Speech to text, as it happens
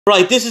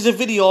Right, this is a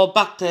video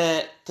back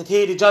to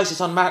thadys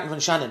Joyce's on Martin from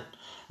Shannon.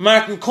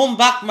 Martin, come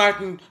back,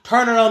 Martin.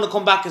 Turn around and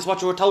come back is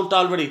what you were told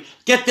already.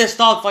 Get this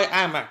dog fight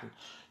on, Martin.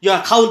 You're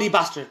a cowardly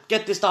bastard.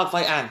 Get this dog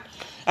fight on.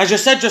 As you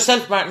said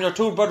yourself, Martin, your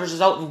two brothers is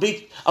out in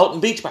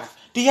Beach Park.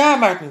 They are,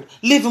 Martin,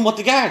 living with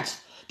the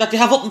guards that they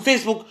have up on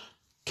Facebook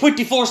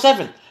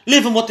 24/7.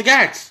 Living with the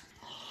guards.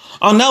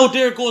 And now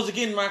there goes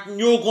again, Martin.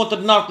 You're going to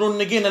the north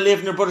running again and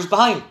leaving your brothers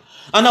behind.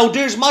 And now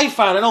there's my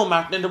father now,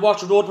 Martin, in the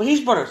Water Road with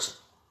his brothers.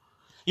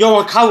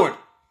 You're a coward.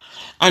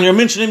 And you're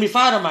mentioning me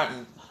father,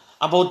 Martin,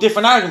 about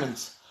different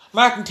arguments.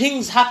 Martin,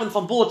 things happen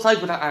from both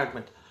sides with that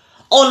argument.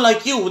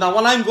 Unlike you, now,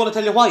 well, I'm going to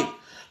tell you why.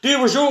 There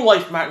was your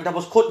wife, Martin, that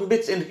was cutting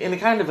bits in the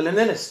carnival in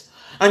Ennis.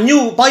 And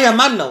you, by a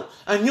man now,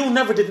 and you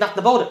never did nothing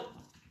about it.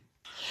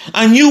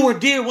 And you were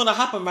there when it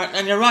happened, Martin,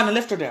 and you ran and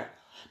left her there.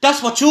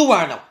 That's what you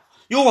are now.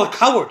 You're a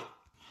coward.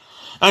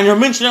 And you're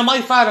mentioning my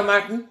father,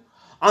 Martin.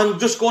 I'm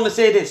just going to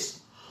say this.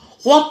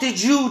 What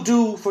did you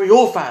do for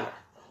your father?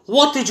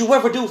 What did you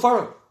ever do for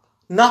him?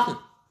 Nothing.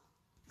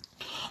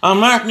 And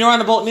Martin, you're on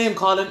about name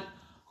calling.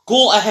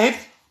 Go ahead.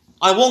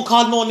 I won't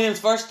call no names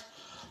first.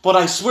 But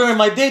I swear in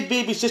my dead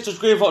baby sister's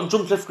grave out in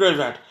Drumcliff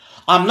Graveyard,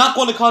 I'm not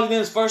going to call you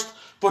names first,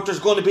 but there's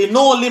going to be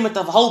no limit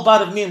of how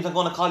bad of names I'm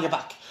going to call you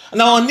back.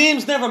 Now, our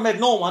names never met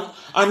no one.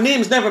 Our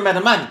names never met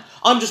a man.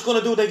 I'm just going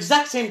to do the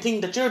exact same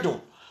thing that you're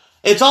doing.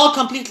 It's all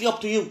completely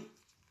up to you.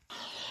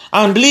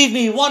 And believe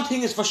me, one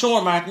thing is for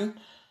sure, Martin.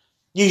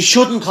 You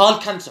shouldn't call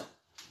cancer.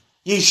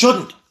 You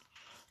shouldn't.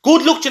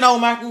 Good luck to you now,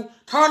 Martin.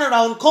 Turn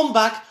around, come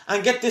back,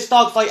 and get this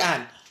dog fight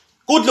on.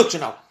 Good luck to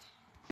you now.